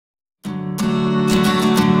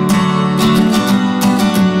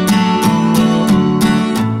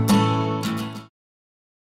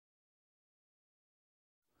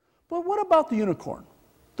about the unicorn?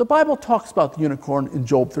 The Bible talks about the unicorn in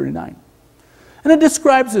Job 39. And it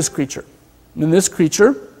describes this creature. And this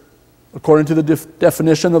creature, according to the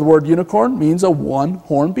definition of the word unicorn, means a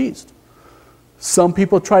one-horned beast. Some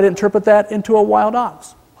people try to interpret that into a wild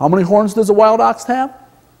ox. How many horns does a wild ox have?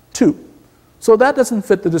 2. So that doesn't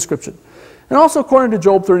fit the description. And also, according to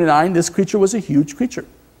Job 39, this creature was a huge creature.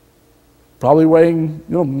 Probably weighing,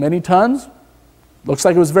 many tons. Looks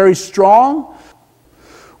like it was very strong.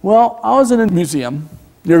 Well, I was in a museum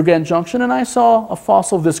near Grand Junction, and I saw a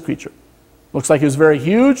fossil of this creature. Looks like it was very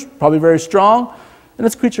huge, probably very strong, and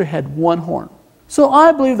this creature had 1 horn. So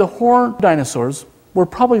I believe the horned dinosaurs were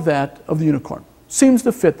probably that of the unicorn. Seems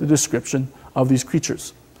to fit the description of these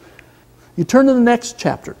creatures. You turn to the next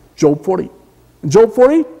chapter, Job 40. In Job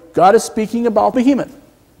 40, God is speaking about Behemoth,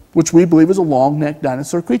 which we believe is a long-necked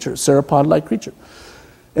dinosaur creature, sauropod-like creature.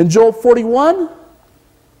 In Job 41,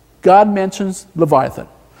 God mentions Leviathan.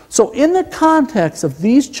 So in the context of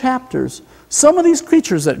these chapters, some of these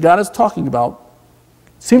creatures that God is talking about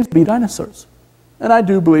seem to be dinosaurs. And I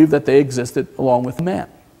do believe that they existed along with man.